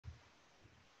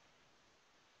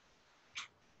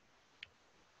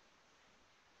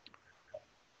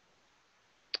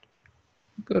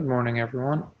Good morning,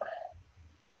 everyone.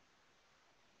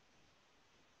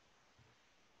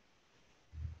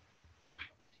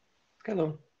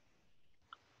 Hello.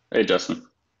 Hey, Justin.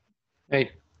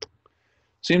 Hey,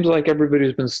 seems like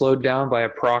everybody's been slowed down by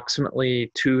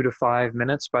approximately 2 to 5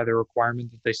 minutes by the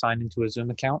requirement that they sign into a Zoom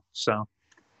account. So,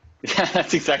 Yeah,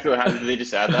 that's exactly what happened. Did they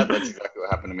just add that? That's exactly what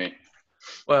happened to me.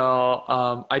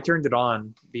 I turned it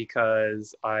on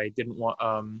because I didn't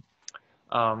want,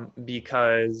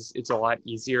 because it's a lot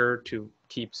easier to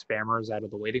keep spammers out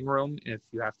of the waiting room if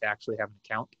you have to actually have an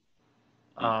account.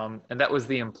 Hmm. And that was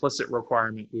the implicit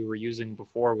requirement we were using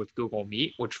before with Google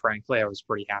Meet, which frankly I was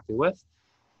pretty happy with.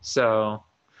 So,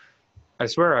 I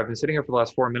swear I've been sitting here for the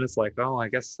last 4 minutes, like, oh, I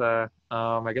guess no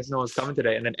one's coming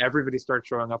today, and then everybody starts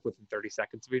showing up within 30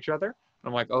 seconds of each other. And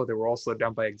I'm like, oh, they were all slowed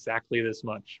down by exactly this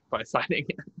much by signing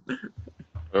in.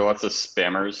 There are lots of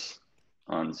spammers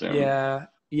on Zoom. Yeah.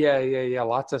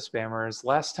 Lots of spammers.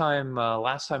 Last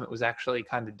time it was actually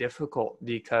kind of difficult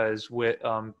because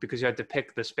you had to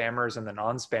pick the spammers and the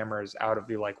non-spammers out of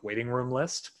the like waiting room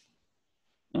list,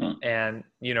 Hmm. and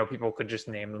people could just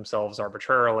name themselves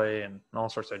arbitrarily and all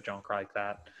sorts of junk like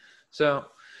that. So,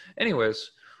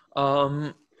 anyways,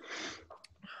 um,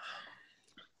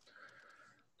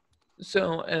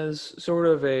 so as sort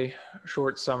of a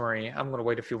short summary, I'm going to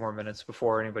wait a few more minutes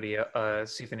before anybody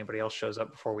see if anybody else shows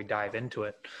up before we dive into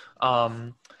it.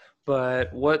 Um,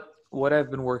 but what I've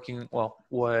been working well,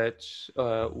 what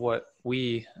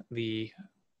we the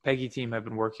Peggy team have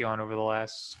been working on over the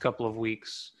last couple of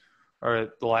weeks,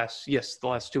 or the last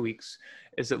 2 weeks,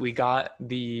 is that we got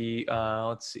we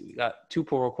got two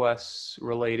pull requests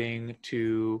relating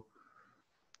to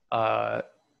uh,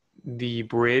 the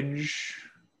bridge.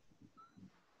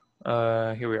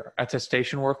 Here we are,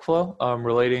 attestation workflow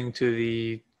relating to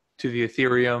the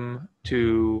Ethereum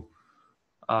to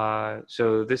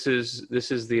so this is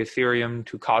the Ethereum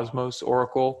to Cosmos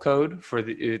Oracle code for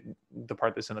the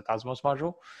part that's in the Cosmos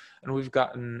module, and we've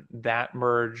gotten that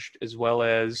merged as well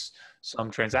as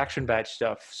some transaction batch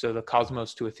stuff. So the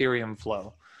Cosmos to Ethereum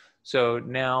flow. So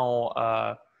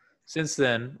now, since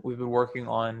then, we've been working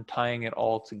on tying it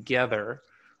all together,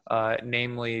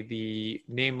 namely the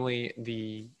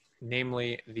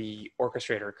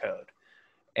orchestrator code.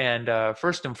 And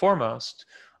first and foremost,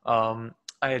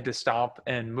 I had to stop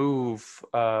and move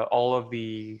all of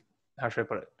the, how should I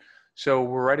put it? So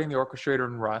we're writing the orchestrator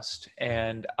in Rust,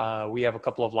 and we have a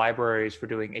couple of libraries for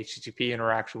doing HTTP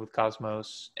interaction with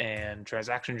Cosmos and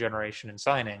transaction generation and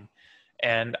signing.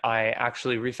 And I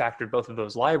actually refactored both of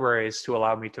those libraries to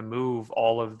allow me to move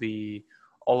all of the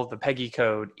Peggy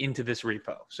code into this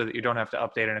repo, so that you don't have to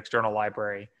update an external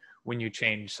library when you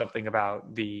change something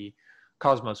about the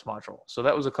Cosmos module. So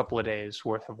that was a couple of days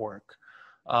worth of work.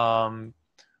 Um,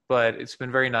 but it's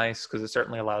been very nice because it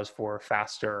certainly allows for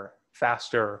faster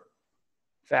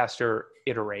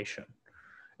iteration.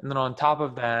 And then on top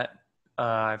of that,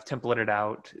 I've templated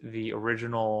out the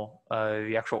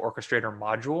actual orchestrator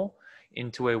module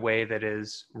into a way that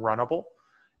is runnable.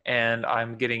 And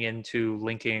I'm getting into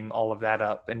linking all of that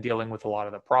up and dealing with a lot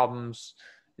of the problems.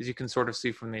 As you can sort of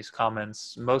see from these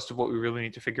comments, most of what we really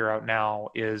need to figure out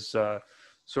now is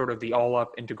sort of the all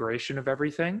up integration of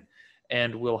everything.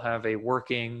 And we'll have a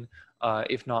working,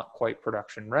 if not quite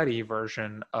production ready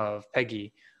version of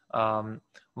Peggy.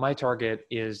 My target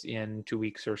is in 2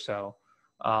 weeks or so.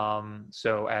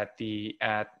 So at the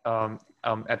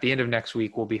end of next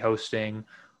week, we'll be hosting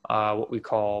what we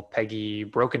call Peggy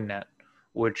BrokenNet,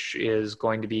 which is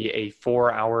going to be a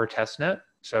 4-hour test net.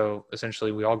 So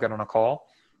essentially, we all get on a call,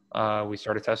 we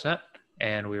start a test net,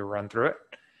 and we run through it,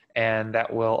 and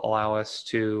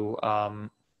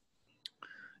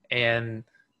and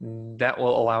that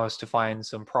will allow us to find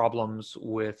some problems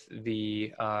with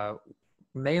the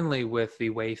mainly with the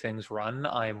way things run.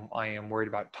 I am worried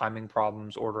about timing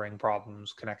problems, ordering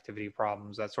problems, connectivity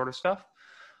problems, that sort of stuff.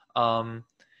 Um,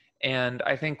 and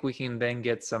I think we can then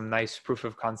get some nice proof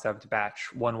of concept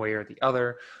batch one way or the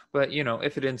other. But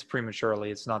if it ends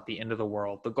prematurely, it's not the end of the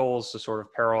world. The goal is to sort of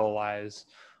parallelize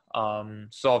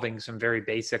solving some very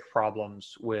basic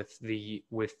problems with the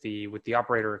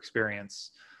operator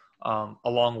experience,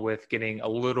 along with getting a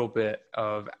little bit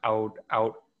of out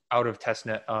of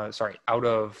testnet, out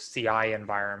of CI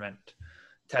environment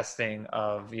testing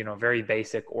of very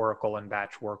basic Oracle and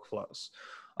batch workflows.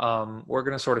 We're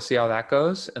going to sort of see how that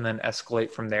goes, and then escalate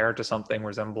from there to something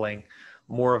resembling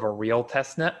more of a real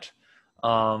test net.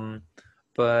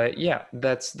 But yeah,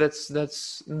 that's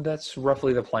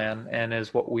roughly the plan, and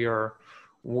is what we are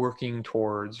working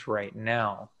towards right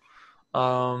now.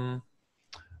 Um,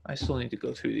 I still need to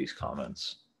go through these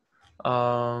comments.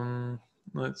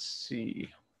 Let's see.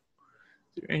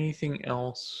 Is there anything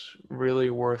else really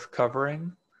worth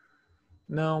covering?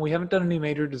 No, we haven't done any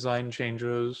major design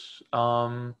changes.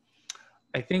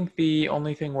 I think the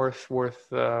only thing worth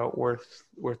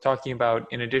talking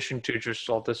about, in addition to just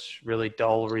all this really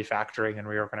dull refactoring and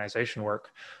reorganization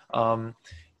work,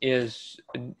 is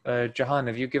Jahan.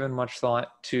 Have you given much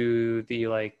thought to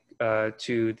the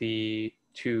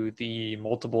to the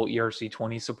multiple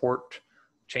ERC20 support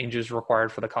changes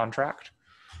required for the contract?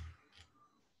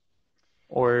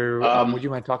 Or would you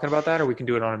mind talking about that, or we can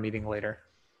do it on a meeting later?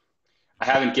 I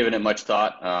haven't given it much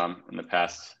thought in the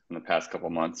past couple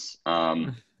months,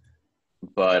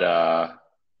 but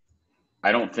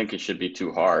I don't think it should be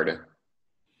too hard. I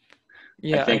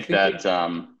Yeah, I think think that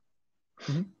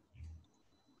Mhm.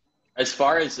 as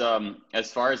far as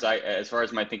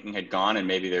my thinking had gone, and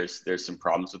maybe there's some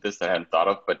problems with this that I hadn't thought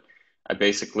of, but I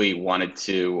basically wanted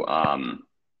to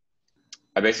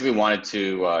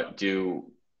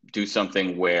do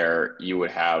something where you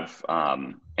would have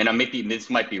and this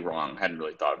might be wrong. I hadn't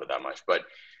really thought of it that much, but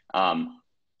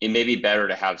it may be better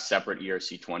to have separate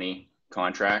ERC20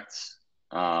 contracts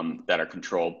that are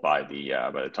controlled by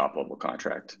the top level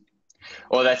contract.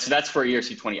 Well, that's for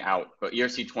ERC20 out, but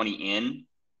ERC20 in,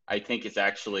 I think it's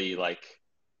actually like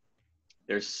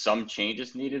there's some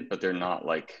changes needed, but they're not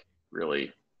like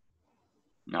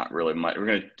not really much.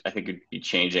 I think it'd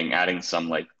be adding some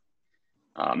like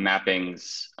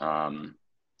mappings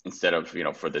instead of,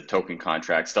 for the token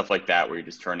contract, stuff like that, where you're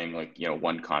just turning like,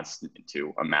 one constant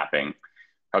into a mapping.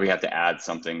 Probably have to add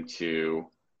something to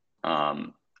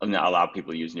allow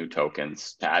people to use new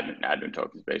tokens, to admin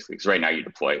tokens, basically. Because right now you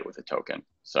deploy it with a token.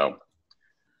 So,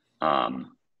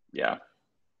 yeah.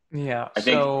 Yeah. I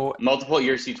think multiple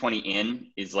ERC20 in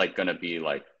is like going to be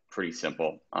like pretty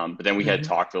simple. But then we had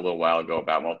talked a little while ago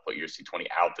about multiple ERC20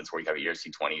 out. That's where you have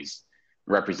ERC20s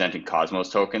representing Cosmos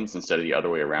tokens instead of the other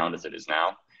way around as it is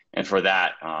now. And for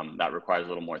that, that requires a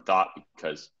little more thought,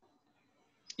 because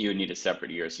you would need a separate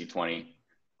ERC20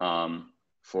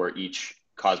 for each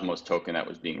Cosmos token that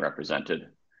was being represented.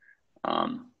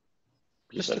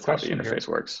 Just that's a question how the interface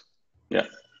works. Yeah.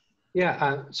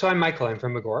 Yeah. So I'm Michael. I'm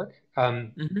from Agoric.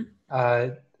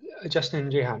 Justin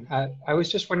and Jehan, I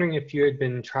was just wondering if you had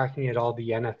been tracking at all the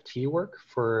NFT work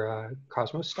for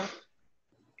Cosmos stuff.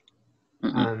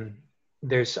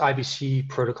 There's IBC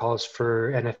protocols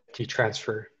for NFT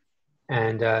transfer,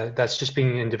 and that's just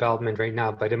being in development right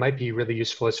now, but it might be really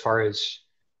useful as far as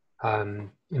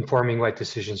informing what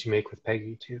decisions you make with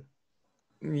Peggy too.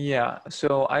 Yeah,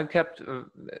 so I've kept,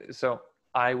 so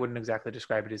I wouldn't exactly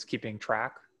describe it as keeping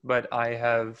track, but I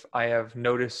have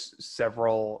noticed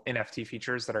several NFT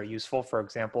features that are useful. For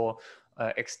example,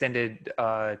 extended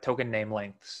token name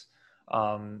lengths.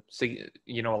 So,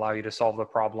 allow you to solve the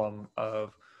problem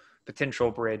of potential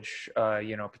bridge,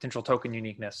 potential token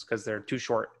uniqueness, because they're too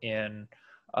short in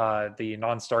the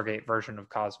non-Stargate version of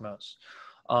Cosmos.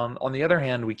 On the other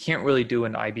hand, we can't really do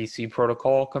an IBC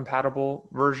protocol compatible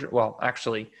version. Well,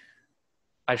 actually,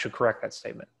 I should correct that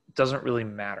statement. It doesn't really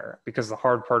matter, because the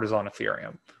hard part is on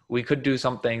Ethereum. We could do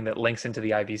something that links into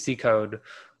the IBC code,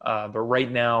 but right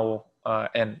now,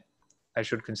 and I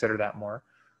should consider that more,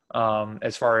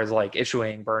 as far as like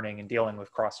issuing, burning, and dealing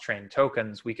with cross-chain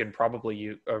tokens, we can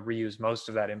probably reuse most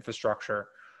of that infrastructure,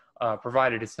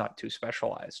 provided it's not too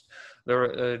specialized.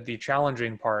 The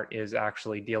challenging part is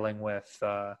actually dealing with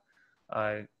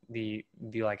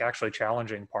actually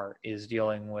challenging part is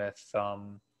dealing with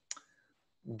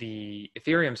the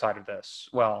Ethereum side of this.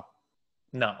 Well,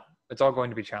 no, it's all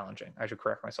going to be challenging. I should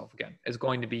correct myself again. It's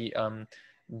going to be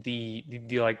the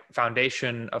like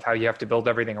foundation of how you have to build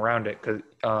everything around it,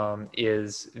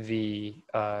 is the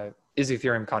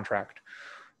Ethereum contract,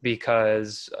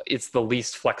 because it's the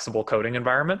least flexible coding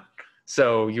environment.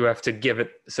 So you have to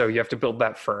build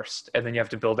that first, and then you have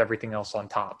to build everything else on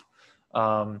top,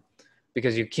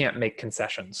 because you can't make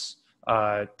concessions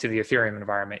to the Ethereum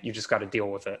environment. You just got to deal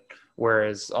with it.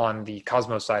 Whereas on the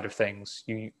Cosmos side of things,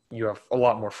 you have a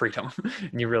lot more freedom,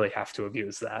 and you really have to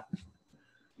abuse that.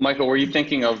 Michael, were you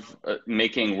thinking of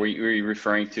were you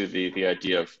referring to the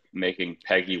idea of making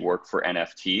Peggy work for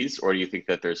NFTs, or do you think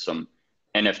that there's some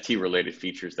NFT related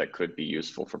features that could be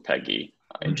useful for Peggy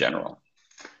in general?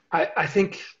 I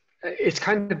think it's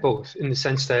kind of both, in the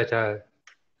sense that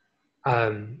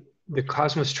the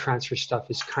Cosmos transfer stuff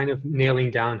is kind of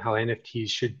nailing down how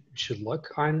NFTs should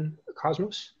look on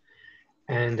Cosmos.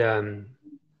 And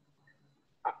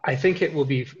I think it will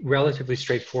be relatively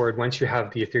straightforward once you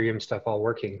have the Ethereum stuff all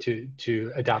working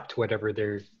to adapt to whatever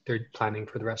they're planning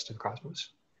for the rest of Cosmos.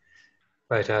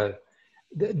 But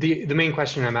the main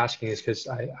question I'm asking is because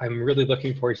I'm really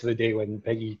looking forward to the day when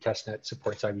Peggy Testnet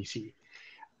supports IBC.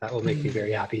 That will make me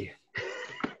very happy.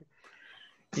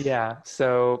 Yeah,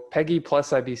 so Peggy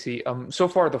plus IBC. So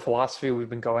far the philosophy we've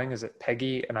been going is that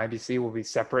Peggy and IBC will be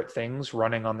separate things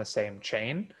running on the same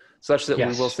chain, such that we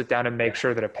will Yes. sit down and make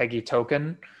sure that a Peggy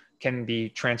token can be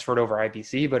transferred over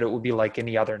IBC, but it will be like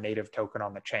any other native token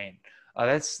on the chain.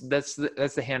 That's the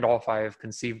handoff I have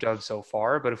conceived of so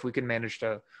far. But if we can manage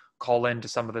to call into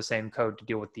some of the same code to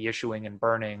deal with the issuing and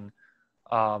burning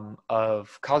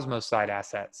of Cosmos side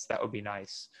assets, that would be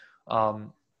nice.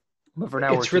 But for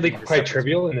now, we're It's really keeping it a quite separate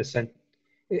trivial in the sense.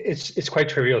 It's quite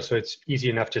trivial, so it's easy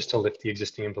enough just to lift the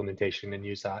existing implementation and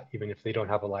use that, even if they don't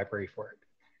have a library for it.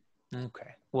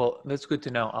 Okay. Well, that's good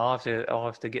to know. I'll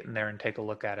have to get in there and take a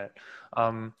look at it.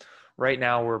 Right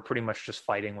now, we're pretty much just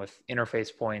fighting with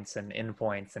interface points and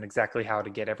endpoints and exactly how to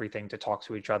get everything to talk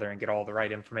to each other and get all the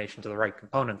right information to the right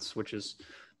components, which is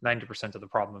 90% of the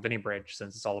problem of any bridge,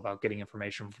 since it's all about getting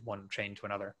information from one chain to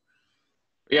another.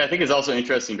 Yeah, I think it's also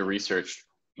interesting to research,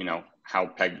 how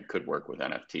Peg could work with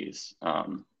NFTs.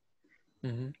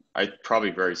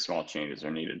 Probably very small changes are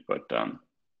needed, but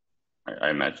I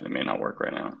imagine it may not work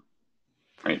right now.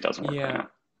 I mean, it doesn't work right Yeah. now.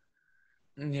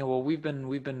 Yeah, well, we've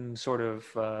been sort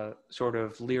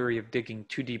of leery of digging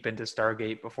too deep into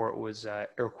Stargate before it was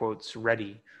air quotes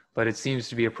ready, but it seems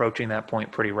to be approaching that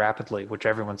point pretty rapidly, which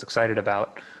everyone's excited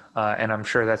about, and I'm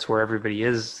sure that's where everybody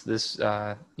is.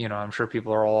 I'm sure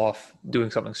people are all off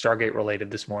doing something Stargate related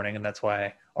this morning, and that's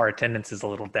why our attendance is a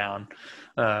little down.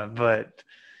 But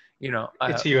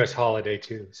It's a U.S. holiday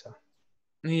too, so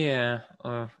yeah.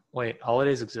 Wait,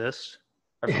 holidays exist?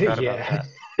 I forgot about yeah.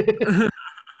 that.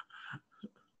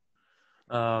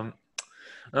 Um,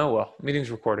 Oh well,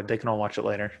 meeting's recorded. They can all watch it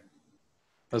later.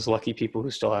 Those lucky people who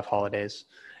still have holidays.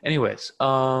 Anyways,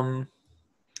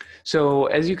 so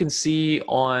as you can see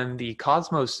on the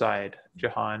Cosmos side,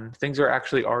 Jahan, things are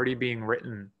actually already being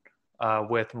written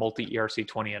with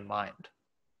multi-ERC20 in mind.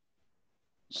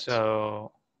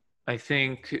 So I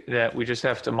think that we just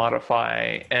have to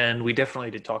modify, and we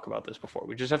definitely did talk about this before.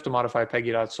 We just have to modify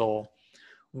Peggy.Sol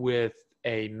with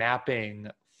a mapping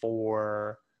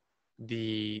for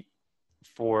the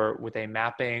with a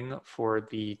mapping for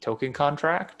the token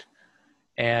contract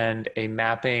and a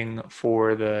mapping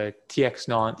for the TX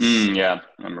nonce. Yeah,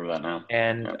 I remember that now.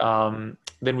 And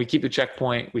then we keep the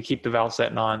checkpoint, we keep the val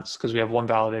set nonce because we have one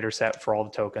validator set for all the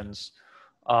tokens.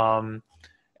 And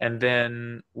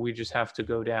then we just have to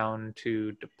go down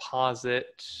to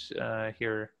deposit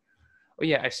here. Oh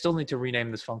yeah, I still need to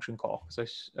rename this function call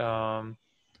because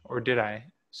or did I?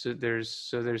 So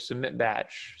there's submit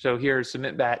batch. So here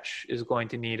submit batch is going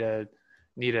to need a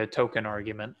token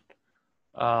argument.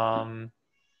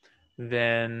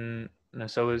 Then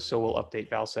so we'll update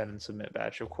valset and submit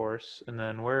batch, of course. And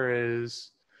then where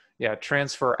is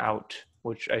transfer out,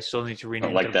 which I still need to I rename.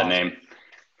 don't like deposit. that name.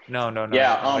 No.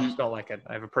 Yeah, I just don't like it.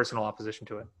 I have a personal opposition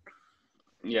to it.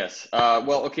 Yes.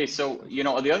 Well, okay. So,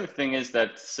 the other thing is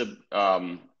that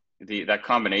that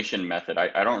combination method,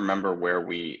 I don't remember where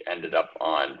we ended up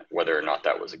on whether or not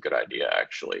that was a good idea,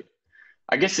 actually.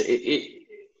 I guess it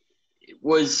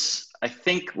was, I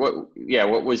think I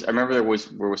remember there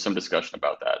was some discussion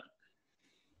about that.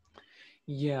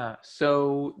 Yeah.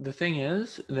 So the thing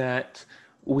is that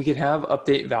we could have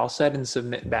update valset and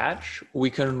submit batch. We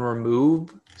can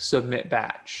remove submit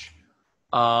batch.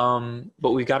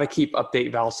 But we got to keep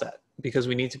update valset because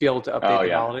we need to be able to update the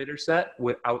validator set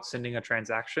without sending a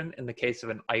transaction in the case of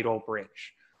an idle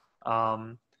bridge.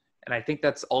 And I think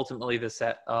that's ultimately the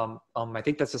set. I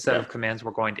think that's the set of commands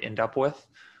we're going to end up with,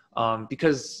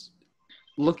 because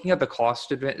looking at the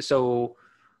cost advantage. So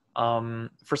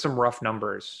for some rough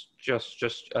numbers, just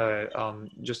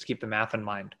to keep the math in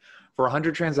mind, for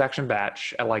 100 transaction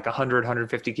batch at like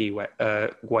 150 key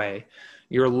way,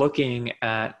 you're looking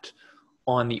at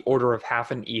on the order of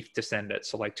half an ETH to send it,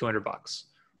 so like $200.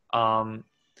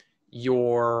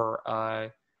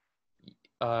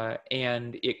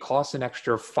 And it costs an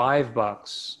extra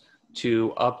 $5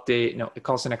 to update. No, it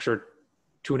costs an extra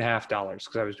 $2.50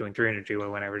 because I was doing 300 G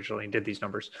when I originally did these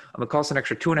numbers. It costs an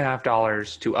extra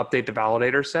 $2.50 to update the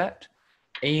validator set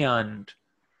and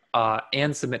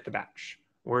submit the batch.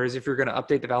 Whereas if you're going to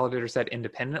update the validator set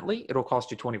independently, it'll cost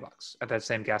you $20 at that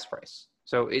same gas price.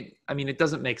 So it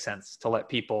doesn't make sense to let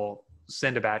people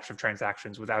send a batch of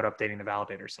transactions without updating the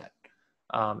validator set.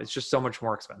 It's just so much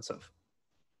more expensive.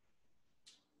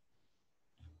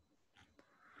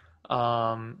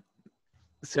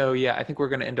 So yeah, I think we're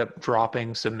going to end up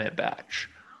dropping submit batch.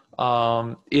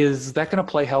 Is that going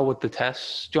to play hell with the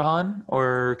tests, Johan?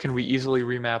 Or can we easily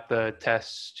remap the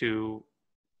tests to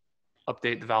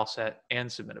update the val set and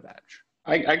submit a batch?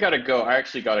 I gotta go. I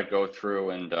actually gotta go through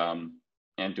and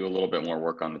do a little bit more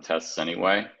work on the tests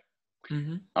anyway.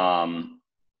 Mm-hmm.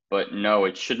 but no,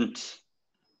 it shouldn't.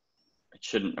 It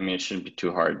shouldn't. I mean, it shouldn't be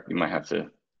too hard. You might have to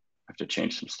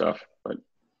change some stuff, but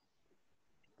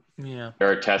Yeah. there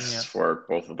are tests for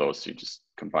both of those to just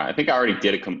combine. I think I already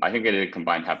did I think I did a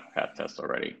combined path test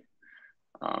already.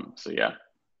 So yeah.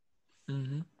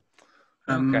 Mm-hmm.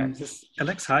 Okay.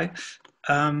 Alex, hi.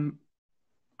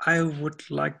 I would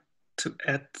like to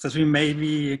add that we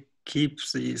maybe keep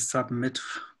the submit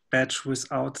batch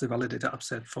without the validator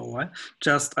upset for a while.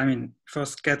 Just, I mean,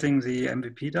 first getting the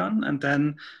MVP done, and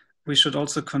then we should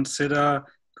also consider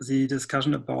the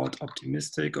discussion about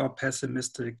optimistic or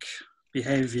pessimistic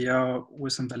behavior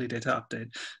with some validator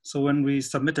update. So when we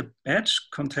submit a batch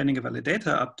containing a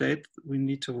validator update, we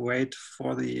need to wait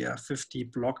for the 50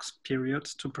 blocks period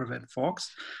to prevent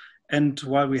forks. And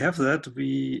while we have that,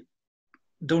 we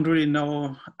don't really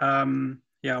know,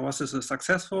 was this a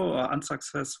successful or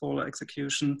unsuccessful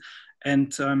execution?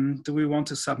 And do we want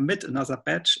to submit another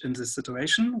batch in this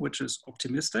situation, which is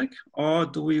optimistic, or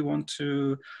do we want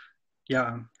to,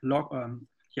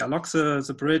 lock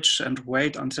the bridge and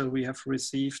wait until we have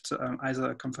received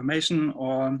either a confirmation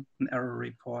or an error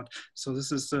report? So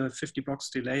this is the 50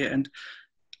 blocks delay, and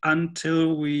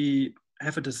until we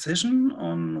have a decision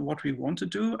on what we want to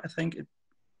do, I think it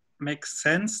makes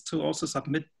sense to also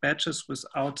submit batches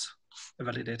without a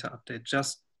validator update,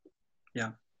 just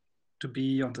to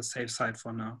be on the safe side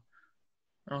for now.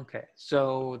 Okay,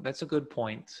 so that's a good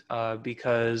point,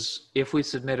 because if we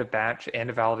submit a batch and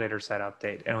a validator set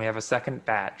update and we have a second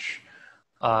batch,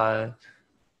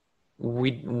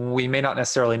 we may not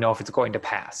necessarily know if it's going to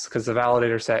pass, because the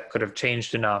validator set could have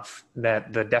changed enough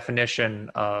that the definition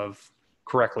of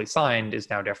correctly signed is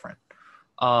now different.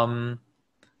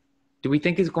 Do we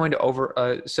think it's going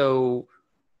to so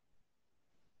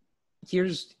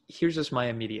here's just my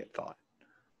immediate thought.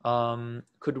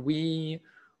 Could we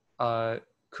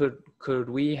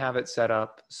have it set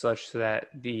up such that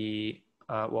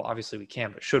well, obviously we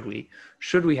can, but should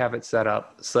we have it set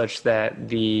up such that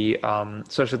the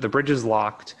bridge is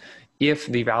locked if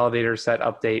the validator set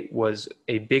update was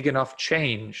a big enough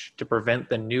change to prevent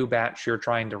the new batch you're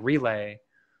trying to relay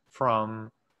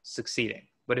from succeeding?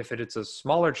 But if it's a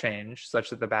smaller change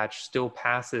such that the batch still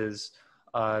passes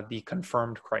the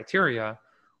confirmed criteria,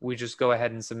 we just go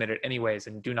ahead and submit it anyways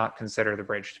and do not consider the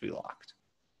bridge to be locked.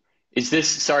 Is this,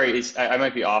 sorry, I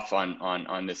might be off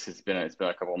on this. It's been a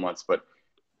couple of months, but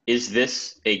is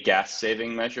this a gas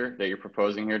saving measure that you're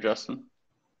proposing here, Justin?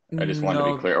 I just wanted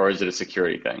to be clear, or is it a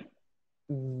security thing?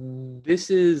 This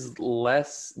is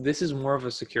more of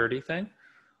a security thing.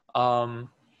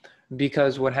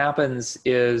 Because what happens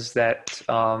is that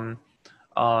the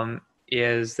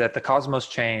Cosmos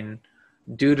chain,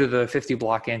 due to the 50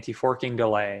 block anti-forking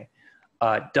delay,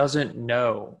 doesn't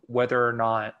know whether or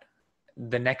not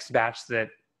the next batch that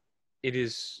it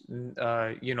is,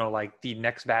 like the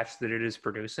next batch that it is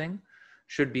producing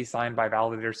should be signed by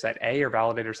validator set A or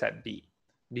validator set B,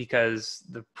 because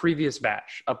the previous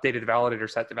batch updated the validator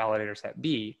set to validator set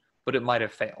B, but it might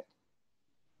have failed.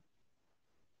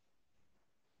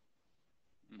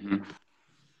 Mm-hmm.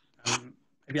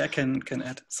 Maybe I can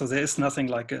add. So there is nothing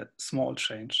like a small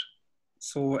change.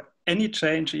 So any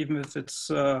change, even if it's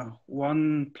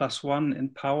 1 + 1 in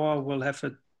power, will have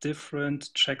a different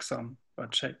checksum or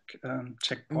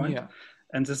checkpoint. Yeah.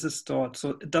 And this is stored. So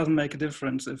it doesn't make a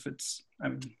difference if it's,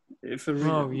 if a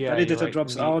validator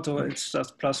drops out or it's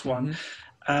just +1.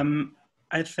 Mm-hmm.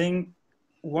 I think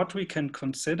what we can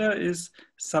consider is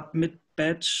submit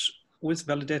batch with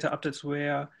validator updates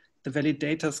where the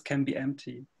validators can be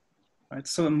empty, right?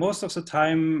 So most of the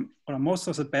time, or most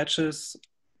of the batches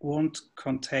won't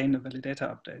contain a validator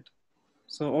update.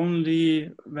 So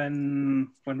only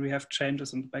when we have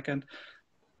changes in the backend,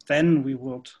 then we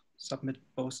would submit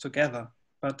both together.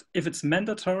 But if it's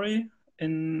mandatory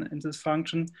in this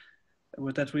function,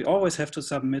 that we always have to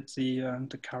submit the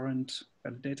current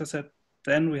validator set,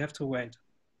 then we have to wait.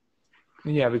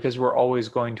 Yeah, because we're always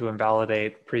going to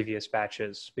invalidate previous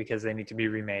batches because they need to be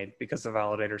remade because the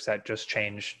validator set just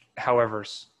changed however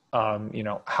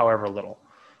little.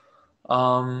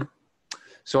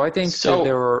 So I think that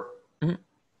there were.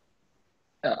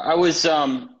 I was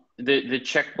the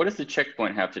check. What does the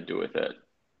checkpoint have to do with it?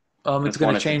 It's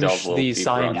going to change the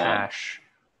signed hash.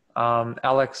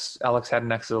 Alex had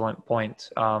an excellent point.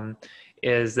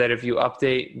 Is that if you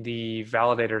update the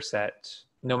validator set,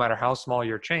 no matter how small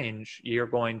your change, you're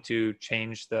going to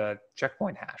change the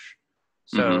checkpoint hash.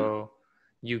 So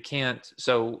you can't,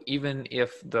 so even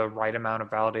if the right amount of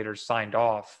validators signed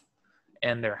off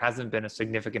and there hasn't been a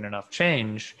significant enough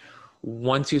change,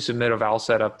 once you submit a val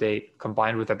set update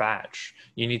combined with a batch,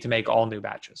 you need to make all new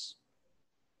batches.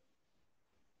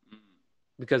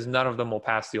 because none of them will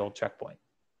pass the old checkpoint.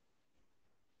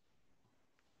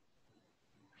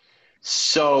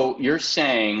 So you're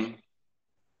saying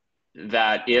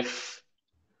that if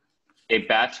a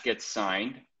batch gets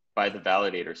signed by the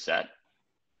validator set,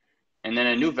 and then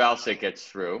a new val set gets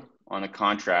through on a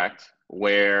contract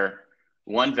where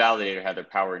one validator had their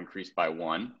power increased by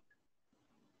 1,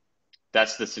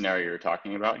 that's the scenario you're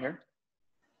talking about here?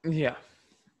 Yeah.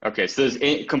 Okay, so there's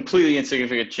a completely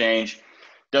insignificant change.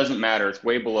 Doesn't matter. It's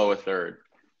way below a third.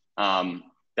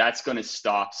 That's going to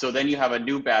stop. So then you have a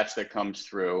new batch that comes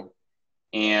through,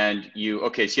 and so you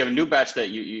have a new batch that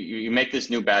you make this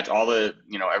new batch. All the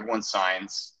everyone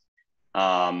signs.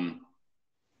 Yeah,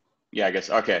 I guess.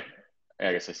 Okay,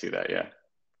 I guess I see that. Yeah.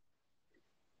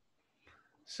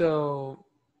 So,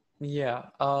 yeah.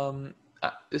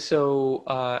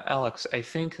 Alex, I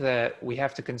think that we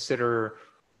have to consider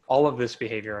all of this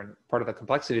behavior, and part of the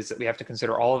complexity is that we have to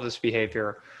consider all of this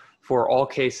behavior for all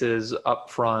cases up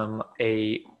from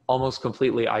a almost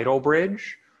completely idle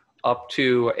bridge up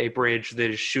to a bridge that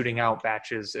is shooting out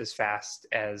batches as fast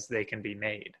as they can be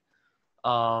made.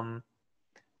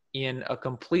 In a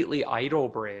completely idle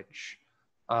bridge,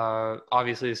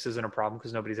 obviously this isn't a problem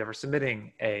because nobody's ever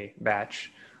submitting a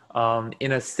batch.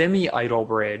 In a semi-idle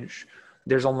bridge,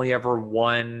 there's only ever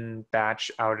one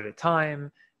batch out at a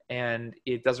time, and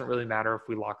it doesn't really matter if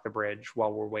we lock the bridge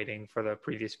while we're waiting for the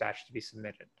previous batch to be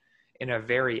submitted. In a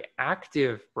very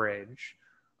active bridge,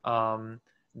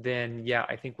 then yeah,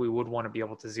 I think we would want to be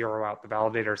able to zero out the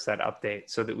validator set update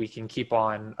so that we can keep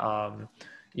on,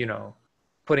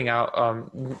 putting out,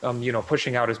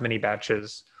 pushing out as many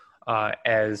batches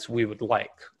as we would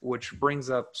like, which brings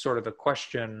up sort of the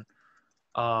question.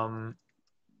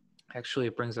 Actually,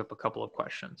 it brings up a couple of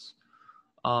questions.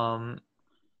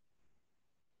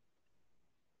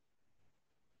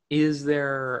 Is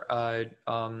there,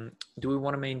 do we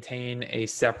want to maintain a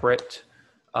separate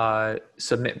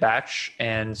submit batch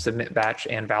and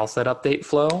val set update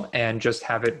flow, and just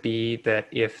have it be that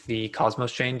if the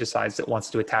Cosmos chain decides it wants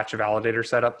to attach a validator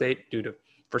set update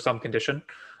for some condition,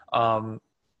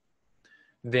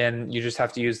 then you just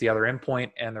have to use the other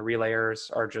endpoint, and the relayers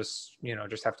are just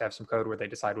have to have some code where they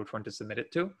decide which one to submit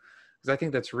it to. Because I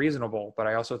think that's reasonable, but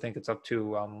I also think it's up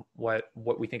to what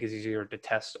we think is easier to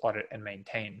test, audit, and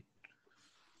maintain.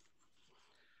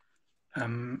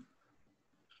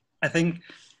 I think,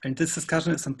 and this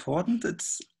discussion is important.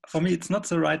 For me, it's not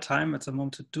the right time at the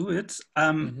moment to do it.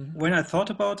 When I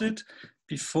thought about it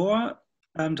before,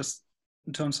 just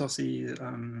in terms of the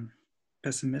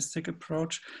pessimistic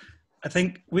approach, I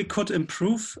think we could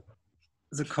improve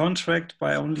the contract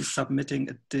by only submitting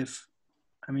a diff.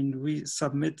 I mean, we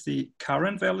submit the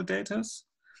current validators,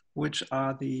 which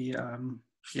are the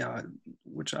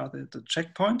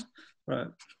checkpoint,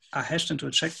 or are hashed into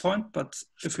a checkpoint. But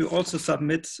if we also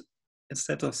submit,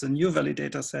 instead of the new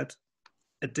validator set,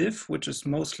 a diff, which is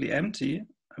mostly empty,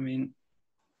 I mean,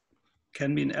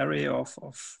 can be an array of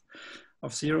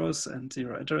zeros and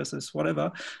zero addresses,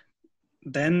 whatever,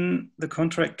 then the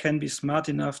contract can be smart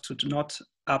enough to not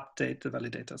update the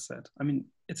validator set. I mean,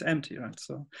 it's empty, right?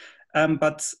 So,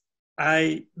 but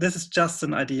this is just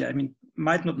an idea. I mean,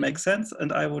 might not make sense,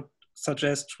 and I would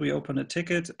suggest we open a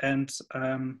ticket and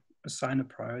assign a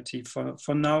priority.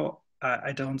 For now,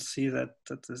 I don't see that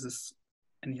this is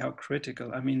anyhow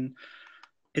critical. I mean,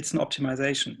 it's an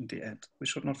optimization in the end. We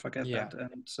should not forget that.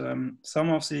 And some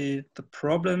of the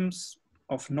problems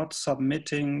of not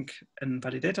submitting a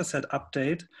validator set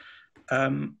update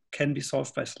can be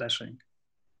solved by slashing.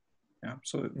 Yeah,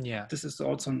 so this is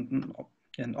also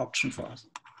an option for us.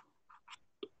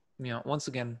 Yeah, once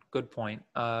again, good point.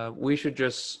 We should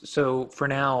so for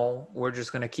now, we're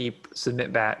just going to keep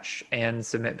submit batch and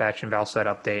val set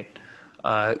update,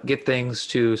 get things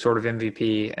to sort of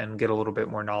MVP and get a little bit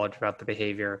more knowledge about the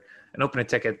behavior, and open a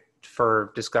ticket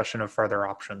for discussion of further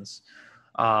options.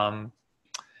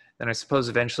 Then I suppose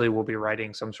eventually we'll be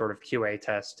writing some sort of QA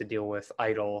test to deal with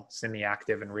idle,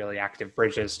 semi-active, and really active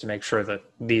bridges to make sure that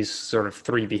these sort of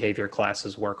 3 behavior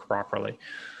classes work properly.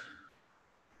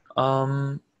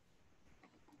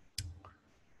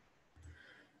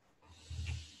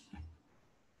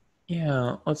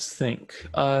 Yeah, let's think.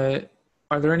 Are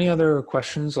there any other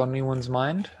questions on anyone's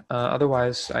mind?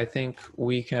 Otherwise, I think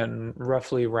we can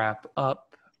roughly wrap up.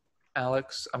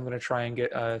 Alex, I'm going to try and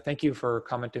get, thank you for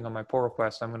commenting on my pull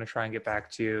request. I'm going to try and get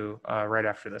back to you right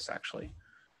after this, actually.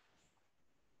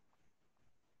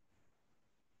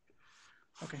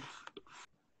 Okay.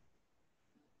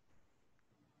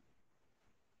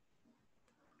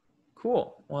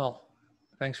 Cool. Well,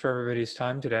 thanks for everybody's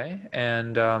time today,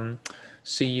 and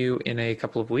see you in a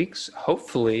couple of weeks,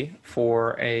 hopefully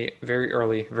for a very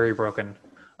early, very broken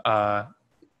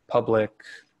public,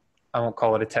 I won't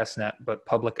call it a test net, but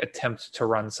public attempt to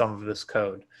run some of this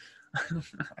code.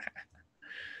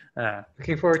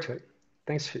 Looking forward to it.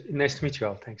 Thanks. Nice to meet you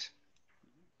all. Thanks.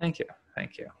 Thank you.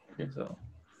 Thank you. So,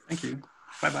 thank you.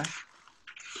 Bye-bye.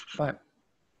 bye.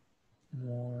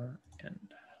 More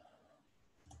end.